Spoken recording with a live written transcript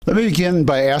Let me begin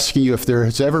by asking you if there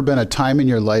has ever been a time in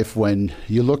your life when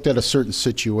you looked at a certain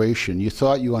situation, you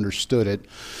thought you understood it,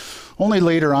 only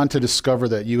later on to discover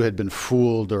that you had been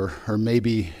fooled or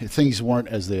maybe things weren't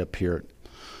as they appeared.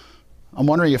 I'm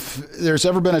wondering if there's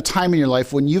ever been a time in your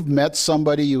life when you've met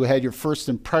somebody, you had your first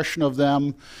impression of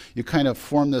them, you kind of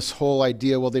formed this whole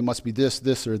idea, well, they must be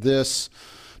this, or this.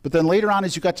 But then later on,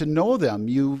 as you got to know them,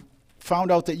 you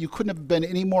found out that you couldn't have been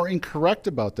any more incorrect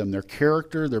about them, their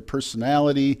character, their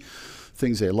personality,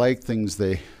 things they liked, things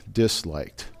they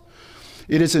disliked.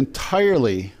 It is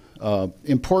entirely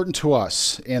important to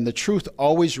us, and the truth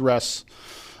always rests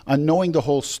on knowing the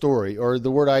whole story, or the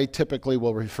word I typically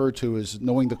will refer to is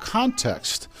knowing the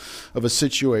context of a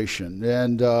situation.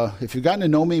 And if you've gotten to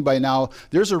know me by now,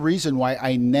 there's a reason why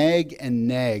I nag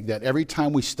that every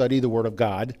time we study the Word of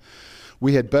God,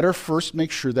 we had better first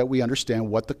make sure that we understand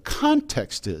what the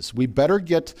context is. We better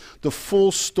get the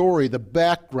full story, the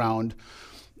background.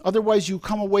 Otherwise, you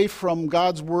come away from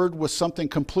God's Word with something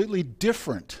completely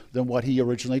different than what He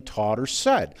originally taught or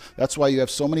said. That's why you have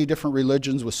so many different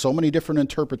religions with so many different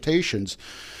interpretations.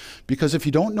 Because if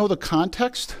you don't know the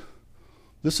context,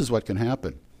 this is what can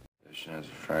happen. Patient has a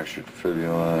fractured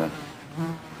fibula,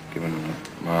 given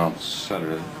a mild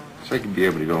sedative, so he could be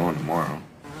able to go on tomorrow.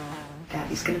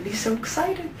 Daddy's gonna be so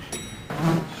excited.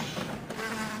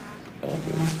 All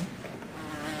good.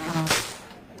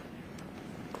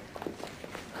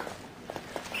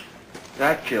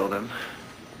 That killed him.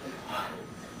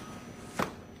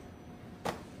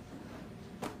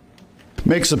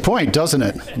 Makes a point, doesn't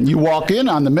it? You walk in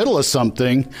on the middle of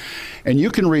something, and you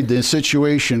can read the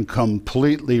situation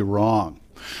completely wrong.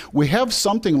 We have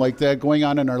something like that going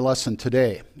on in our lesson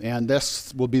today, and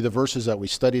this will be the verses that we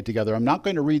studied together. I'm not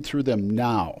going to read through them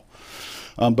now,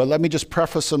 but let me just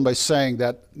preface them by saying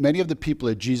that many of the people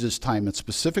at Jesus' time, and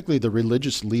specifically the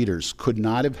religious leaders, could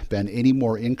not have been any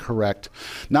more incorrect,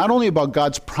 not only about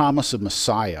God's promise of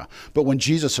Messiah, but when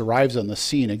Jesus arrives on the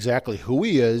scene, exactly who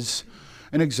He is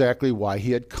and exactly why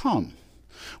He had come.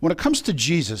 When it comes to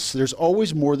Jesus, there's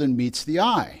always more than meets the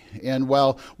eye. And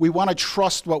while we want to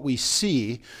trust what we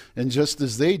see, and just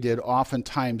as they did,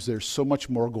 oftentimes there's so much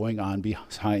more going on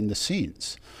behind the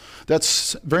scenes.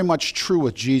 That's very much true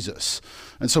with Jesus.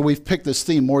 And so we've picked this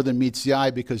theme, more than meets the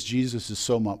eye, because Jesus is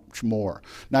so much more.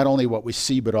 Not only what we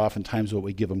see, but oftentimes what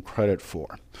we give Him credit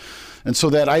for. And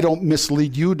so that I don't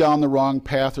mislead you down the wrong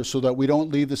path, or so that we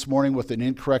don't leave this morning with an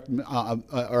incorrect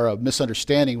or a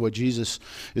misunderstanding of what Jesus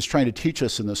is trying to teach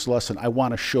us in this lesson, I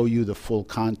want to show you the full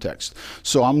context.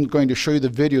 So I'm going to show you the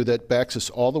video that backs us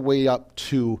all the way up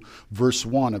to verse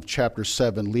 1 of chapter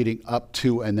 7, leading up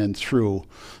to and then through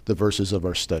the verses of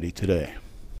our study today.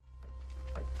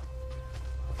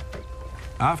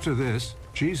 After this,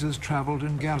 Jesus traveled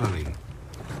in Galilee.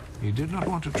 He did not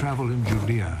want to travel in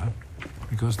Judea,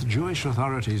 because the Jewish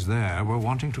authorities there were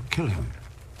wanting to kill him.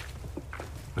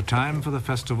 The time for the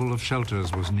festival of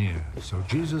shelters was near, so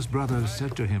Jesus' brothers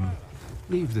said to him,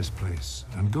 "Leave this place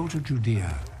and go to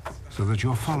Judea, so that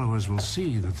your followers will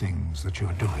see the things that you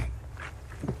are doing."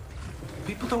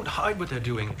 People don't hide what they're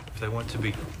doing if they want to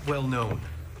be well known.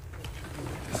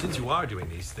 Since you are doing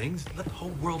these things, let the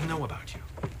whole world know about you.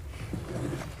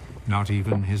 Not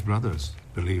even his brothers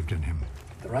believed in him.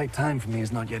 The right time for me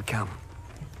has not yet come.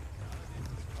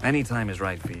 Any time is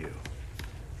right for you.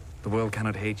 The world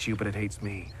cannot hate you, but it hates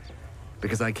me,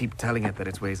 because I keep telling it that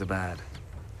its ways are bad.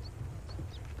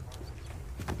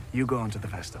 You go on to the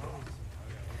festival.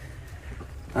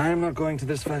 I am not going to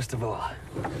this festival,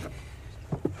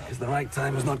 because the right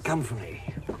time has not come for me.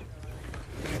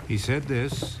 He said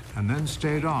this, and then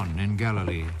stayed on in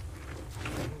Galilee.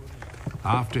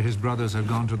 After his brothers had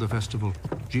gone to the festival,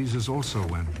 Jesus also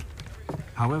went.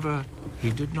 However, he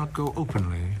did not go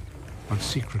openly, but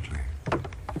secretly.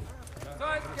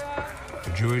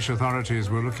 The Jewish authorities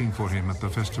were looking for him at the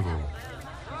festival.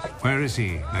 "Where is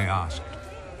he?" they asked.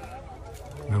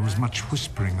 There was much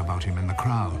whispering about him in the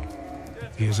crowd.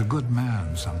 "He is a good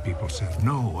man," some people said.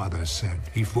 "No," others said,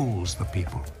 "he fools the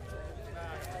people."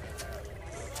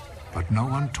 But no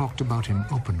one talked about him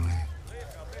openly,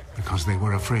 because they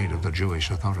were afraid of the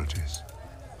Jewish authorities.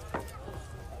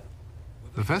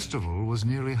 The festival was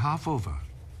nearly half over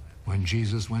when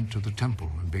Jesus went to the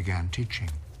temple and began teaching.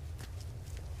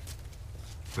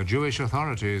 The Jewish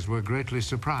authorities were greatly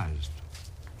surprised.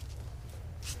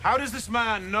 How does this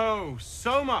man know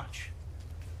so much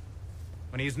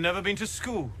when he has never been to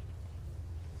school?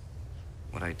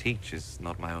 What I teach is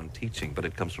not my own teaching, but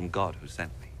it comes from God who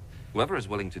sent me. Whoever is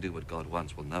willing to do what God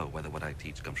wants will know whether what I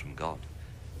teach comes from God,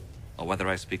 or whether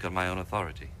I speak on my own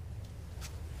authority.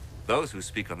 Those who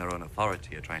speak on their own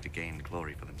authority are trying to gain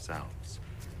glory for themselves.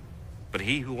 But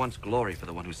he who wants glory for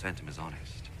the one who sent him is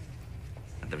honest,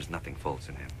 and there is nothing false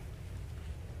in him.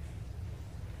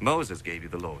 Moses gave you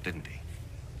the law, didn't he?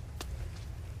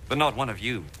 But not one of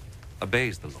you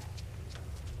obeys the law.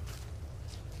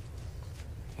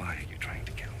 Why are you trying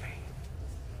to kill me?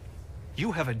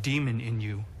 You have a demon in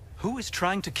you. Who is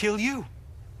trying to kill you?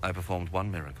 I performed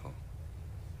one miracle,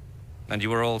 and you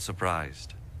were all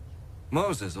surprised.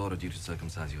 Moses ordered you to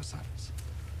circumcise your sons,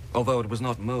 although it was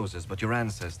not Moses, but your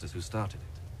ancestors who started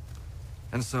it.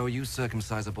 And so you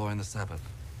circumcise a boy on the Sabbath.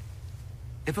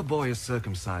 If a boy is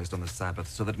circumcised on the Sabbath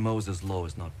so that Moses' law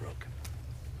is not broken,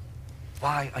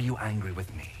 why are you angry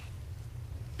with me?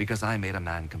 Because I made a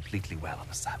man completely well on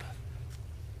the Sabbath.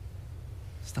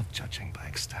 Stop judging by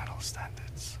external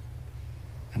standards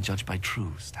and judge by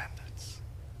true standards.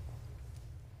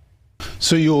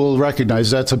 So you will recognize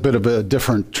that's a bit of a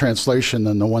different translation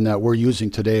than the one that we're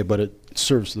using today, but it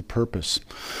serves the purpose.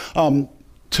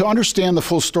 To understand the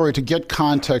full story, to get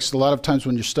context, a lot of times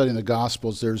when you're studying the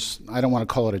Gospels, there's, I don't want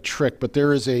to call it a trick, but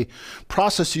there is a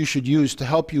process you should use to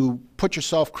help you put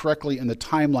yourself correctly in the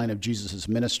timeline of Jesus'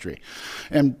 ministry.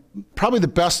 And probably the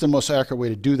best and most accurate way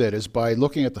to do that is by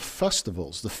looking at the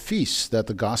festivals, the feasts that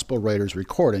the Gospel writers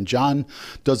record. And John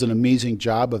does an amazing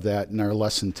job of that in our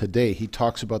lesson today. He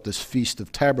talks about this Feast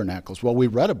of Tabernacles. Well, we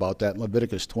read about that in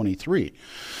Leviticus 23.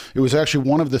 It was actually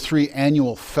one of the 3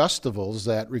 annual festivals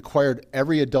that required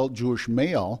every adult Jewish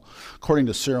male, according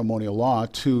to ceremonial law,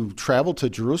 to travel to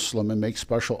Jerusalem and make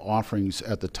special offerings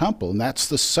at the temple. And that's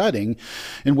the setting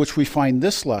in which we find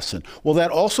this lesson. Well,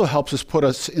 that also helps us put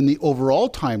us in the overall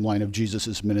timeline of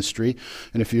Jesus' ministry.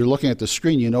 And if you're looking at the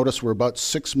screen, you notice we're about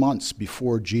 6 months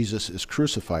before Jesus is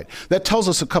crucified. That tells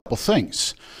us a couple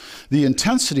things. The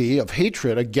intensity of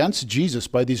hatred against Jesus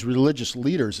by these religious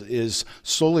leaders is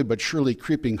slowly but surely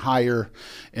creeping higher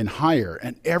and higher.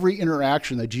 And every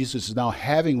interaction that Jesus is now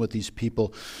having with these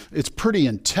people, it's pretty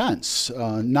intense,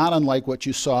 not unlike what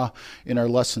you saw in our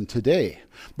lesson today.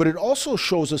 But it also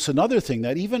shows us another thing,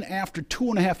 that even after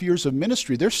 2.5 years of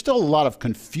ministry, there's still a lot of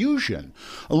confusion,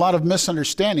 a lot of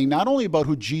misunderstanding, not only about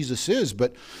who Jesus is,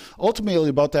 but ultimately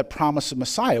about that promise of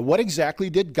Messiah. What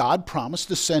exactly did God promise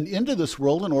to send into this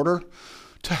world in order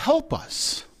to help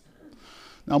us?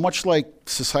 Now, much like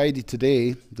society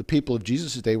today, the people of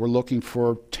Jesus' day were looking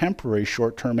for temporary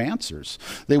short-term answers.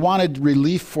 They wanted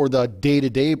relief for the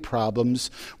day-to-day problems,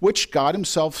 which God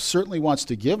himself certainly wants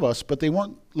to give us, but they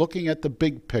weren't looking at the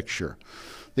big picture.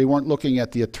 They weren't looking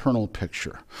at the eternal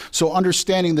picture. So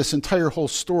understanding this entire whole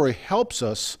story helps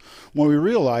us when we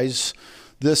realize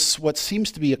this, what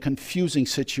seems to be a confusing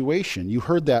situation. You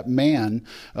heard that man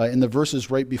in the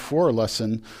verses right before our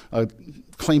lesson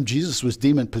claim Jesus was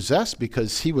demon-possessed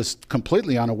because he was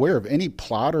completely unaware of any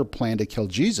plot or plan to kill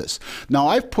Jesus. Now,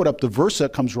 I've put up the verse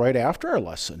that comes right after our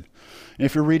lesson. And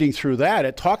if you're reading through that,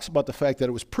 it talks about the fact that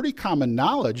it was pretty common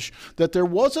knowledge that there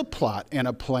was a plot and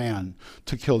a plan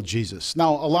to kill Jesus.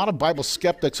 Now, a lot of Bible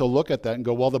skeptics will look at that and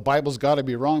go, well, the Bible's got to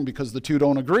be wrong because the two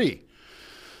don't agree.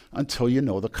 Until you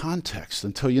know the context,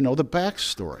 until you know the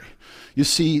backstory. You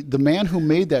see, the man who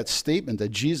made that statement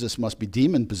that Jesus must be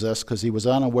demon-possessed because he was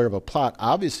unaware of a plot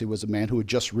obviously was a man who had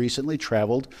just recently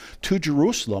traveled to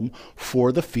Jerusalem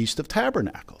for the Feast of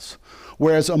Tabernacles.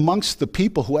 Whereas amongst the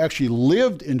people who actually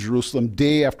lived in Jerusalem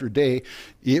day after day,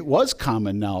 it was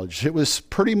common knowledge. It was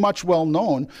pretty much well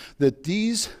known that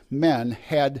these men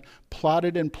had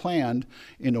plotted and planned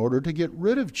in order to get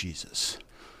rid of Jesus.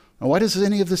 Now, why does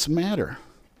any of this matter?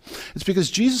 It's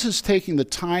because Jesus is taking the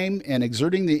time and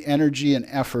exerting the energy and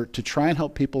effort to try and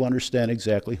help people understand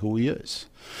exactly who he is.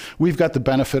 We've got the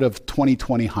benefit of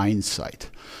 20/20 hindsight,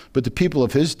 but the people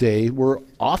of his day were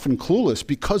often clueless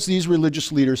because these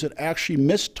religious leaders had actually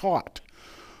mistaught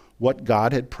what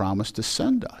God had promised to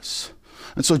send us.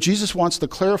 And so Jesus wants to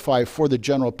clarify for the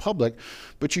general public,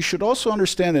 but you should also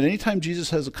understand that anytime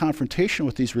Jesus has a confrontation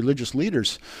with these religious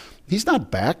leaders, he's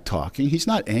not back-talking, he's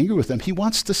not angry with them, he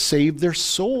wants to save their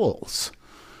souls.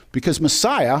 Because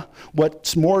Messiah,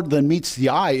 what's more than meets the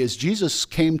eye, is Jesus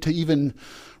came to even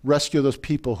rescue those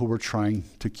people who were trying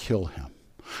to kill him.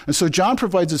 And so John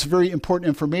provides this very important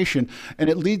information, and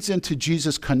it leads into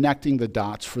Jesus connecting the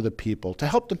dots for the people, to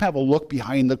help them have a look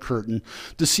behind the curtain,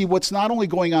 to see what's not only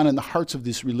going on in the hearts of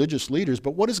these religious leaders,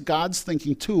 but what is God's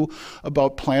thinking too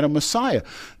about plan of Messiah.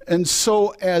 And so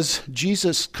as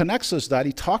Jesus connects us that,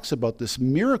 he talks about this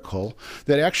miracle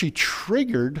that actually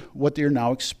triggered what they're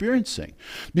now experiencing.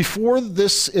 Before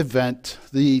this event,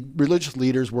 the religious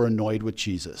leaders were annoyed with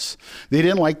Jesus. They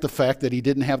didn't like the fact that he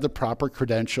didn't have the proper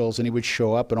credentials and he would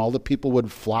show up and all the people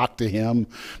would flock to him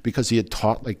because he had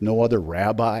taught like no other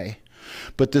rabbi.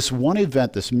 But this one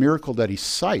event, this miracle that he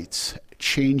cites,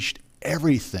 changed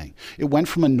everything. It went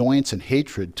from annoyance and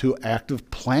hatred to active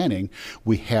planning.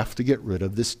 We have to get rid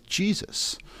of this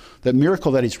Jesus. That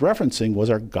miracle that he's referencing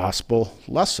was our gospel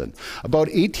lesson. About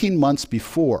 18 months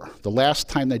before, the last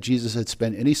time that Jesus had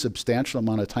spent any substantial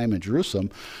amount of time in Jerusalem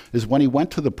is when he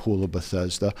went to the pool of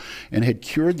Bethesda and had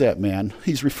cured that man.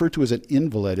 He's referred to as an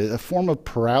invalid, a form of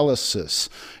paralysis.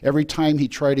 Every time he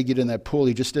tried to get in that pool,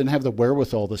 he just didn't have the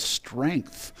wherewithal, the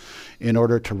strength in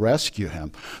order to rescue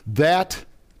him. That,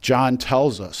 John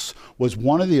tells us, was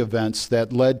one of the events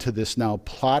that led to this now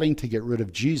plotting to get rid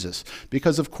of Jesus,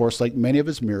 because of course, like many of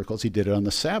his miracles, he did it on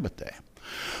the Sabbath day.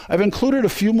 I've included a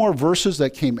few more verses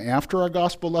that came after our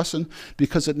gospel lesson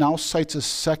because it now cites a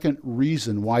second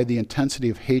reason why the intensity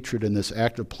of hatred in this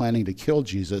act of planning to kill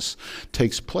Jesus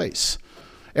takes place.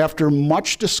 After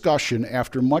much discussion,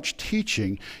 after much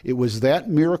teaching, it was that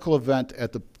miracle event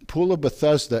at the pool of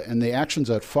Bethesda and the actions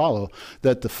that follow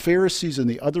that the Pharisees and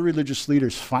the other religious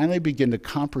leaders finally begin to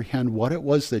comprehend what it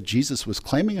was that Jesus was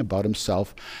claiming about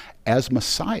himself as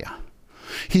Messiah.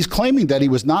 He's claiming that he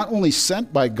was not only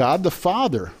sent by God the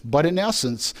Father, but in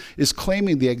essence is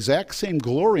claiming the exact same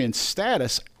glory and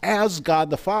status as God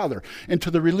the Father. And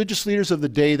to the religious leaders of the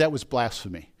day, that was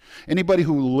blasphemy. Anybody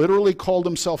who literally called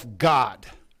himself God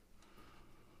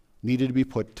needed to be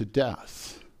put to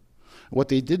death. What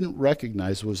they didn't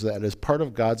recognize was that as part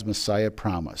of God's Messiah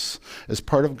promise, as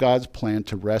part of God's plan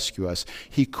to rescue us,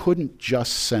 he couldn't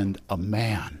just send a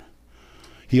man.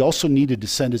 He also needed to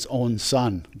send his own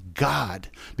son, God,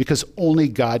 because only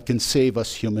God can save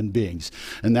us human beings.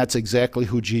 And that's exactly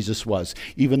who Jesus was,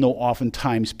 even though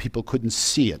oftentimes people couldn't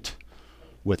see it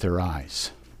with their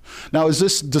eyes. Now, as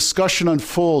this discussion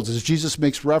unfolds, as Jesus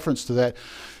makes reference to that,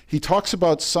 he talks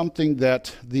about something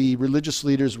that the religious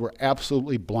leaders were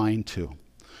absolutely blind to.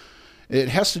 It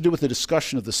has to do with the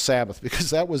discussion of the Sabbath, because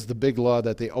that was the big law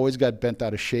that they always got bent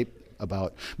out of shape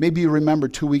about. Maybe you remember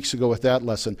 2 weeks ago with that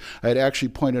lesson, I had actually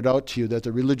pointed out to you that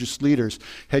the religious leaders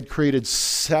had created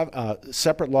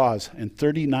separate laws in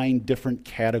 39 different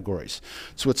categories.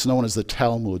 It's what's known as the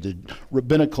Talmud, the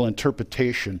rabbinical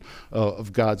interpretation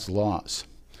of God's laws.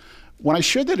 When I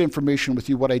shared that information with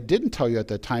you, what I didn't tell you at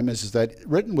that time is that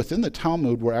written within the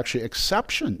Talmud were actually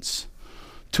exceptions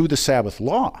to the Sabbath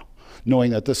law,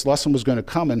 knowing that this lesson was going to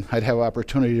come and I'd have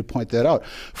opportunity to point that out.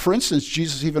 For instance,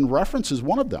 Jesus even references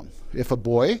one of them. If a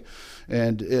boy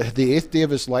and the 8th day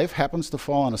of his life happens to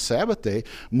fall on a Sabbath day,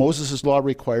 Moses' law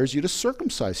requires you to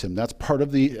circumcise him. That's part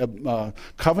of the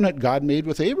covenant God made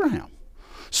with Abraham.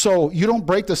 So you don't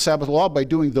break the Sabbath law by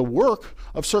doing the work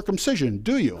of circumcision,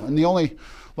 do you? And the only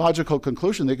logical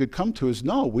conclusion they could come to is,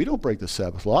 no, we don't break the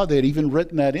Sabbath law. They had even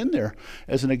written that in there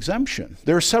as an exemption.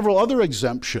 There are several other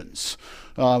exemptions.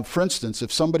 For instance,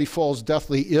 if somebody falls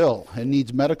deathly ill and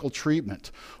needs medical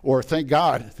treatment, or thank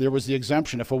God there was the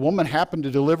exemption, if a woman happened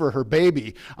to deliver her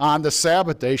baby on the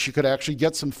Sabbath day, she could actually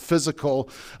get some physical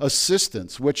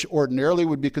assistance, which ordinarily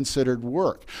would be considered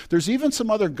work. There's even some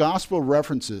other gospel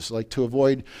references, like to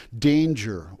avoid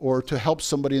danger or to help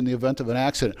somebody in the event of an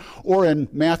accident. Or in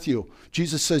Matthew,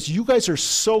 Jesus says, you guys are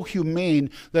so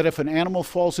humane that if an animal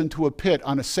falls into a pit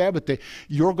on a Sabbath day,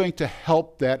 you're going to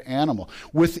help that animal.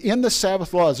 Within the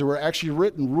Sabbath laws, there were actually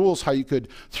written rules how you could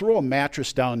throw a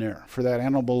mattress down there for that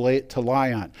animal to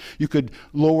lie on. You could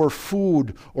lower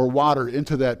food or water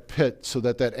into that pit so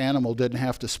that that animal didn't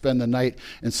have to spend the night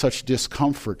in such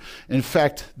discomfort. In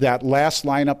fact, that last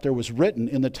line up there was written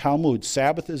in the Talmud,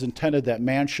 Sabbath is intended that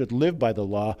man should live by the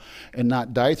law and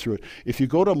not die through it. If you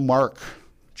go to Mark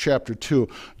chapter 2,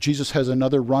 Jesus has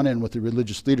another run-in with the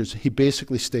religious leaders. He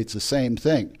basically states the same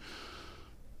thing.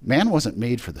 Man wasn't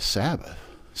made for the Sabbath.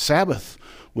 Sabbath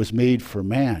was made for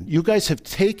man. You guys have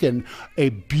taken a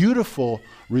beautiful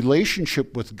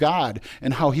relationship with God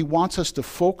and how he wants us to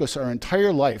focus our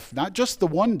entire life, not just the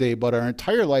one day, but our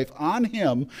entire life on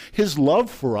him, his love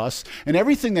for us, and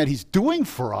everything that he's doing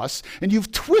for us, and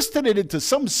you've twisted it into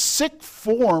some sick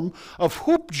form of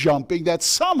hoop jumping that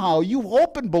somehow you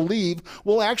hope and believe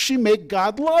will actually make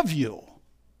God love you.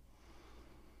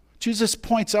 Jesus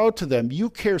points out to them, you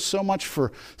care so much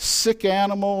for sick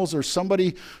animals or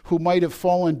somebody who might have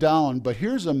fallen down, but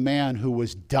here's a man who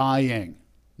was dying,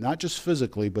 not just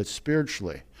physically, but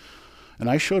spiritually.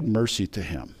 And I showed mercy to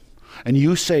him. And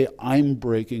you say, I'm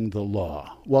breaking the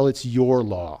law. Well, it's your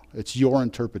law. It's your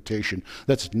interpretation.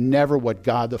 That's never what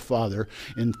God the Father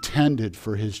intended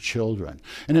for his children.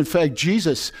 And in fact,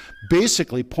 Jesus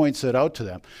basically points it out to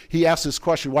them. He asks this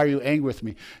question, why are you angry with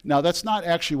me? Now, that's not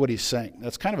actually what he's saying.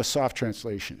 That's kind of a soft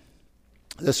translation.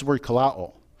 This word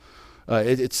kalao.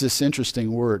 It's this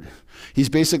interesting word. He's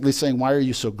basically saying, why are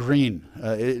you so green?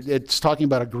 It's talking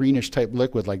about a greenish type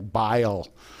liquid like bile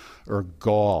or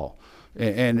gall.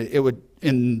 And it would,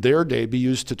 in their day, be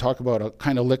used to talk about a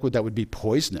kind of liquid that would be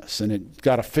poisonous, and it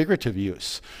got a figurative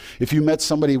use. If you met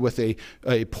somebody with a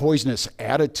poisonous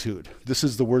attitude, this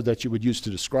is the word that you would use to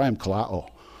describe kalao.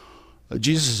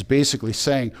 Jesus is basically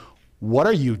saying, what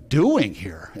are you doing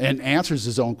here? And answers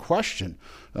his own question.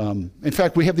 In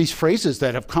fact, we have these phrases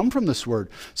that have come from this word.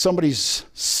 Somebody's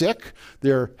sick,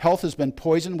 their health has been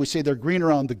poisoned, we say they're green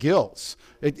around the gills.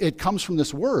 It comes from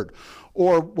this word.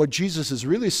 Or what Jesus is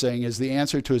really saying is the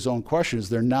answer to his own question is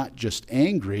they're not just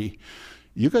angry,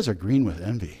 you guys are green with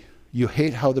envy. You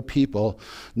hate how the people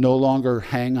no longer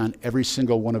hang on every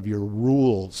single one of your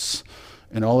rules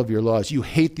and all of your laws. You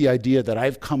hate the idea that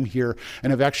I've come here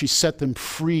and have actually set them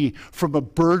free from a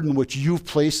burden which you've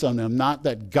placed on them, not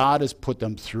that God has put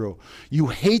them through. You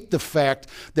hate the fact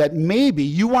that maybe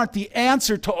you aren't the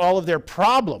answer to all of their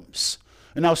problems.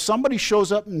 And now somebody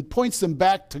shows up and points them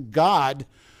back to God,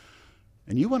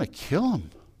 and you want to kill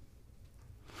them.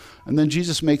 And then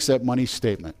Jesus makes that money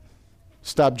statement.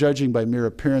 Stop judging by mere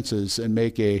appearances and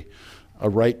make a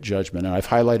right judgment. And I've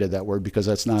highlighted that word because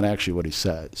that's not actually what he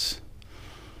says.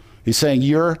 He's saying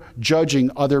you're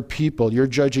judging other people. You're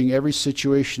judging every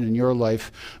situation in your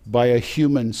life by a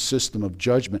human system of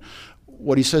judgment.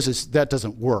 What he says is that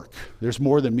doesn't work. There's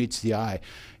more than meets the eye.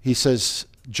 He says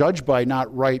judge by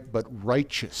not right but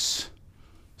righteous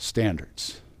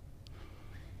standards.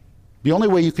 The only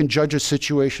way you can judge a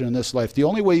situation in this life, the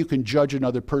only way you can judge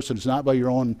another person is not by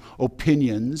your own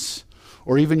opinions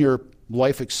or even your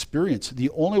life experience.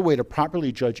 The only way to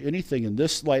properly judge anything in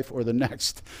this life or the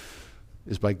next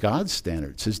is by God's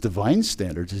standards, his divine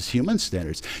standards, his human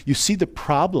standards. You see, the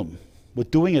problem with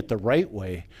doing it the right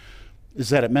way is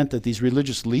that it meant that these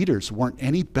religious leaders weren't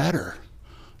any better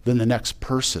than the next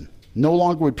person. No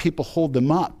longer would people hold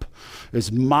them up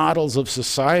as models of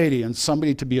society and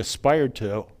somebody to be aspired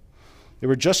to. They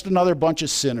were just another bunch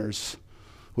of sinners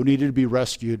who needed to be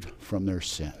rescued from their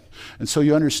sin. And so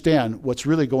you understand what's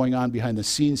really going on behind the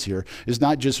scenes here is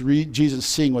not just Jesus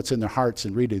seeing what's in their hearts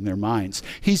and reading their minds.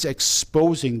 He's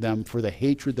exposing them for the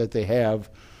hatred that they have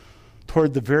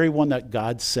toward the very one that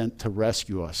God sent to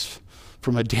rescue us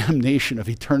from a damnation of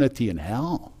eternity in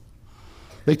hell.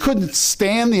 They couldn't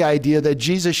stand the idea that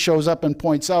Jesus shows up and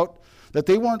points out that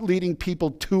they weren't leading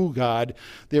people to God,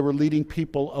 they were leading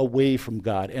people away from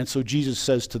God. And so Jesus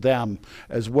says to them,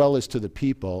 as well as to the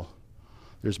people,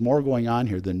 there's more going on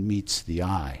here than meets the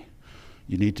eye.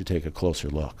 You need to take a closer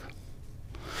look.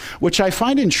 Which I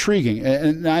find intriguing,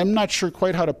 and I'm not sure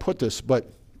quite how to put this,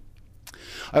 but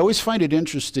I always find it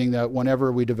interesting that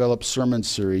whenever we develop sermon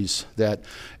series, that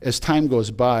as time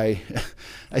goes by,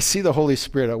 I see the Holy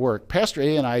Spirit at work. Pastor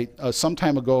A and I, some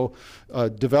time ago,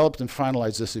 developed and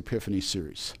finalized this Epiphany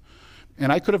series.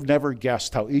 And I could have never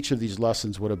guessed how each of these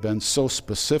lessons would have been so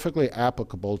specifically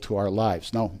applicable to our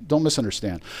lives. Now, don't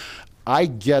misunderstand. I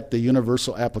get the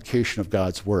universal application of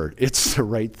God's Word. It's the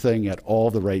right thing at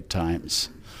all the right times.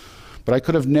 But I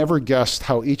could have never guessed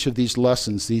how each of these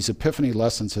lessons, these Epiphany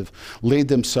lessons, have laid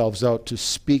themselves out to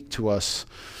speak to us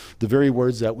the very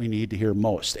words that we need to hear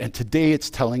most. And today it's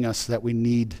telling us that we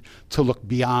need to look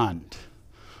beyond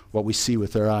what we see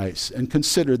with our eyes and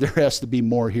consider there has to be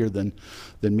more here than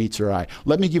meets our eye.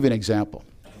 Let me give you an example.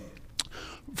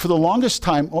 For the longest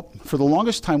time,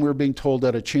 we were being told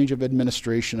that a change of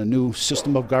administration, a new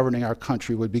system of governing our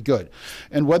country would be good.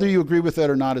 And whether you agree with that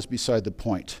or not is beside the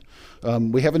point.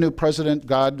 We have a new president,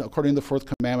 God, according to the fourth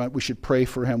commandment. We should pray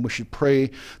for him. We should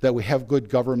pray that we have good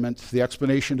government. The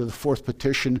explanation to the fourth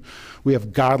petition, we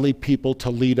have godly people to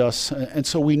lead us. And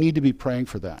so we need to be praying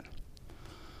for that.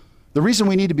 The reason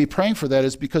we need to be praying for that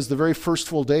is because the very first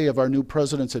full day of our new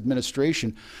president's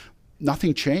administration,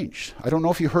 nothing changed. I don't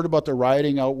know if you heard about the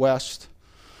rioting out west,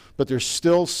 but there's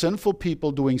still sinful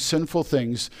people doing sinful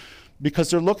things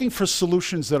because they're looking for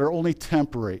solutions that are only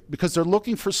temporary, because they're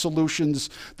looking for solutions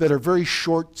that are very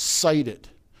short-sighted.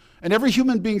 And every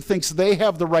human being thinks they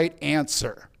have the right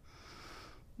answer.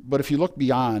 But if you look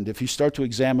beyond, if you start to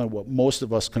examine what most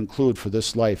of us conclude for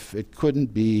this life, it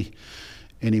couldn't be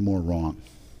any more wrong.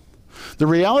 The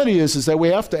reality is that we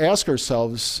have to ask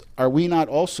ourselves, are we not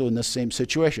also in this same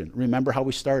situation? Remember how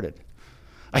we started.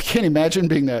 I can't imagine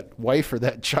being that wife or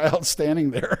that child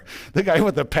standing there, the guy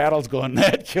with the paddles going,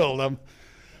 that killed him.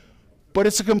 But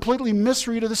it's a completely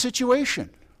misread of the situation.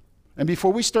 And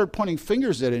before we start pointing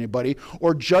fingers at anybody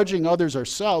or judging others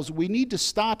ourselves, we need to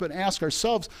stop and ask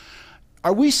ourselves,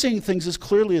 are we seeing things as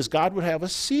clearly as God would have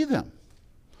us see them?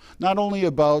 Not only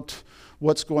about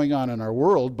what's going on in our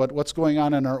world, but what's going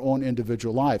on in our own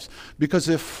individual lives. Because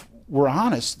if we're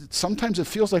honest, sometimes it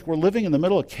feels like we're living in the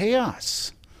middle of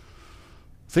chaos.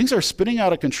 Things are spinning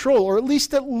out of control, or at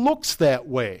least it looks that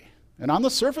way. And on the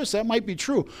surface, that might be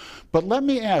true. But let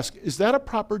me ask, is that a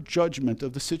proper judgment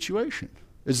of the situation?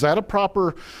 Is that a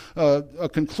proper a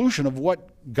conclusion of what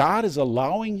God is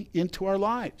allowing into our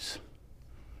lives?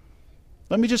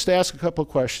 Let me just ask a couple of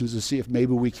questions to see if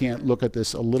maybe we can't look at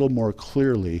this a little more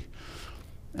clearly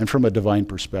and from a divine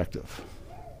perspective.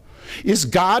 Is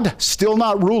God still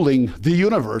not ruling the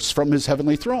universe from his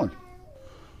heavenly throne?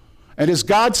 And is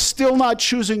God still not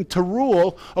choosing to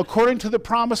rule according to the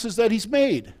promises that he's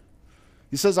made?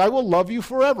 He says, I will love you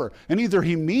forever. And either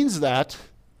he means that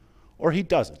or he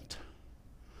doesn't.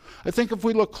 I think if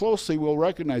we look closely, we'll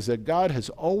recognize that God has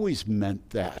always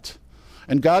meant that.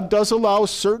 And God does allow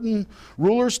certain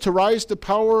rulers to rise to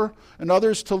power and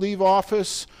others to leave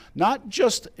office, not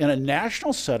just in a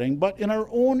national setting, but in our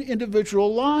own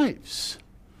individual lives.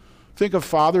 Think of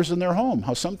fathers in their home,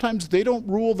 how sometimes they don't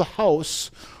rule the house,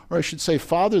 or I should say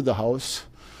father the house,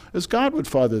 as God would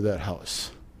father that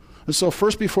house. And so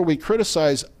first, before we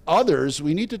criticize others,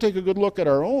 we need to take a good look at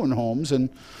our own homes and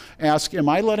ask, am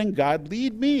I letting God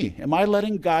lead me? Am I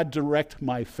letting God direct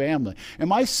my family?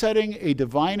 Am I setting a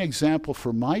divine example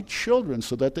for my children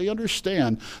so that they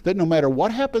understand that no matter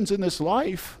what happens in this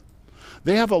life,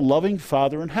 they have a loving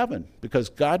Father in heaven? Because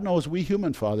God knows we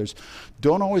human fathers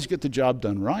don't always get the job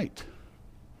done right.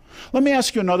 Let me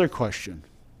ask you another question.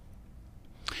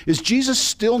 Is Jesus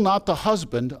still not the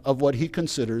husband of what he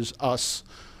considers us,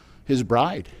 his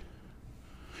bride?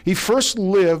 He first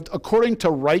lived according to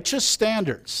righteous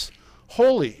standards,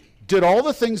 holy, did all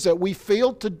the things that we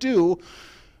failed to do,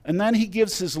 and then he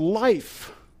gives his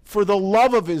life for the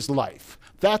love of his life.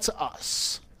 That's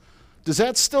us. Does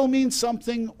that still mean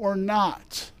something or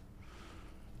not?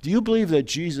 Do you believe that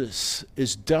Jesus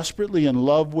is desperately in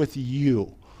love with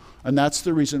you, and that's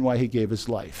the reason why he gave his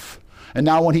life? And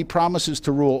now when he promises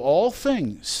to rule all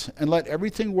things and let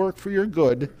everything work for your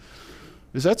good,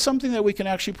 is that something that we can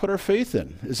actually put our faith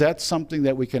in? Is that something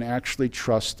that we can actually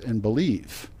trust and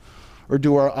believe? Or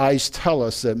do our eyes tell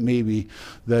us that maybe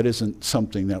that isn't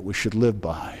something that we should live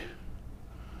by?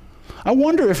 I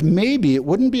wonder if maybe it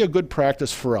wouldn't be a good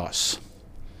practice for us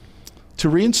to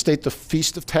reinstate the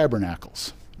Feast of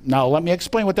Tabernacles. Now, let me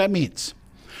explain what that means.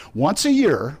 Once a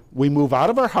year, we move out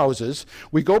of our houses,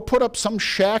 we go put up some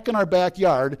shack in our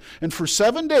backyard, and for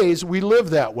 7 days, we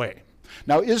live that way.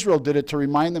 Now, Israel did it to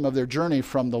remind them of their journey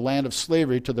from the land of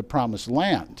slavery to the promised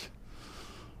land.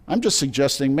 I'm just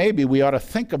suggesting maybe we ought to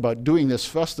think about doing this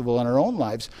festival in our own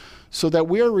lives so that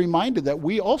we are reminded that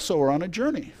we also are on a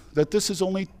journey, that this is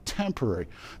only temporary,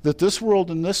 that this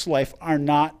world and this life are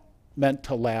not meant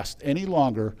to last any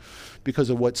longer because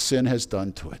of what sin has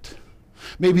done to it.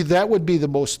 Maybe that would be the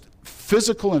most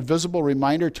physical and visible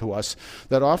reminder to us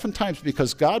that oftentimes,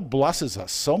 because God blesses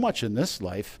us so much in this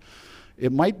life,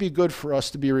 it might be good for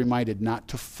us to be reminded not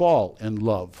to fall in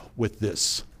love with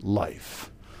this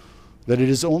life, that it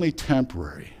is only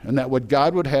temporary, and that what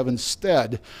God would have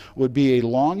instead would be a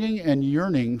longing and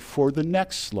yearning for the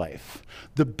next life,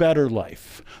 the better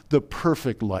life, the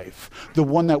perfect life, the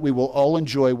one that we will all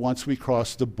enjoy once we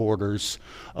cross the borders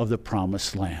of the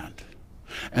promised land.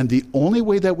 And the only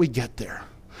way that we get there,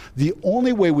 the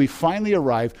only way we finally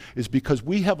arrive, is because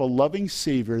we have a loving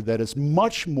Savior that is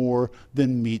much more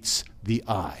than meets the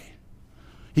eye.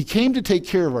 He came to take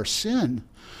care of our sin,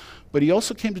 but he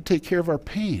also came to take care of our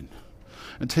pain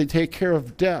and to take care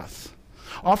of death.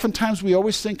 Oftentimes we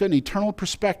always think in eternal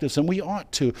perspectives, and we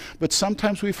ought to, but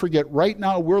sometimes we forget right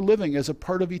now we're living as a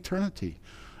part of eternity.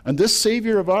 And this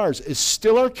Savior of ours is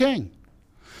still our King,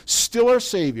 still our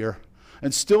Savior,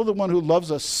 and still the one who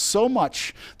loves us so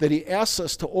much that he asks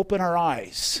us to open our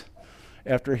eyes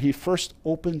after he first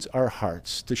opens our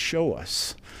hearts to show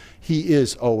us he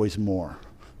is always more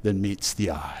than meets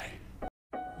the eye.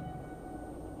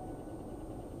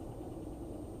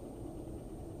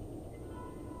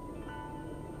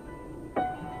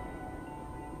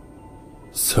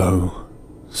 So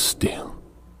still,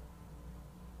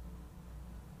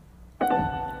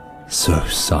 so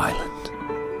silent,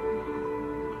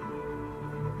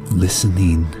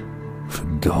 listening for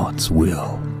God's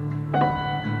will,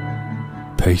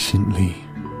 patiently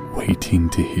waiting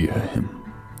to hear him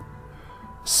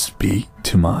speak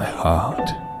to my heart,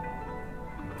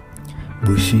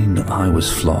 wishing I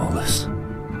was flawless,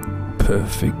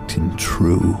 perfect and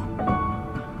true,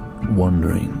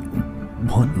 wondering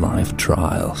what life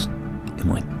trials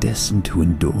am I destined to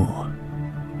endure,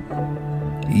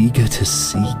 eager to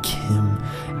seek him,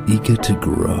 eager to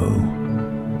grow.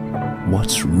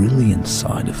 What's really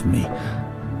inside of me,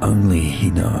 only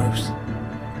he knows.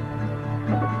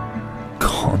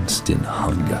 Constant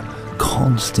hunger,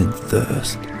 constant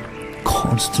thirst,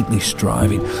 constantly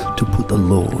striving to put the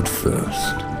Lord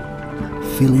first.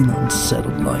 feeling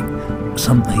unsettled, like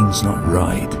something's not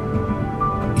right.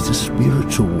 It's a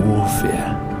spiritual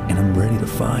warfare, and I'm ready to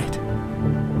fight.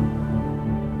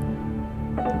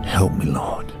 Help me,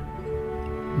 Lord.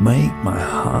 Make my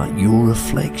heart your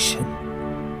reflection.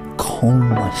 Calm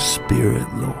my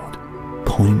spirit, Lord.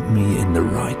 Point me in the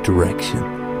right direction.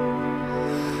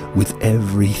 With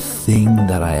everything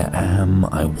that I am,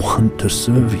 I want to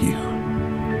serve you.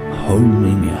 Hold me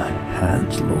in your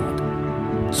hands, Lord,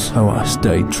 so I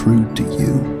stay true to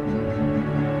you.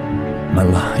 My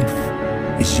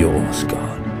life is yours,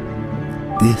 God.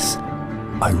 This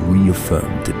I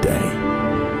reaffirm today.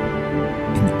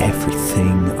 In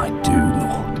everything I do,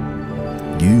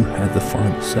 Lord, you have the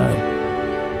final say.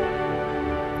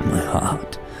 My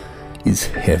heart is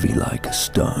heavy like a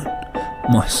stone.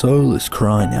 My soul is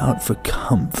crying out for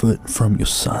comfort from your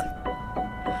Son.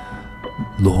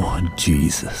 Lord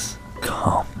Jesus,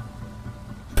 come.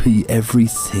 Be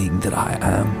everything that I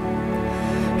am.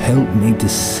 Help me to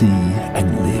see and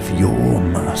live your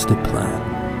master plan.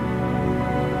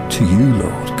 To you,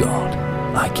 Lord God,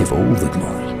 I give all the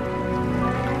glory.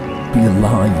 Be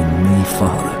alive in me,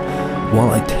 Father,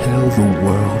 while I tell the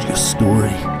world your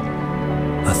story.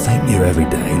 I thank you every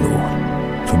day,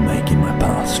 Lord, for making my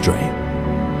path straight.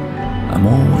 I'm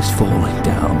always falling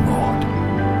down, Lord,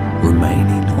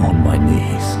 remaining on my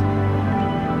knees.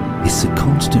 It's a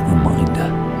constant reminder.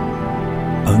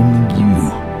 Only you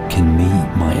can meet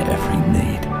my every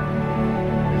need.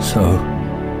 So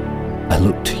I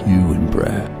look to you in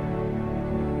prayer,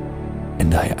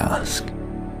 and I ask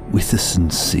with a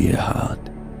sincere heart,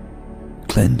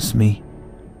 cleanse me,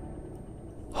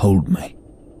 hold me,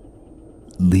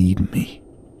 lead me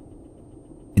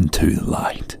into the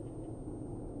light.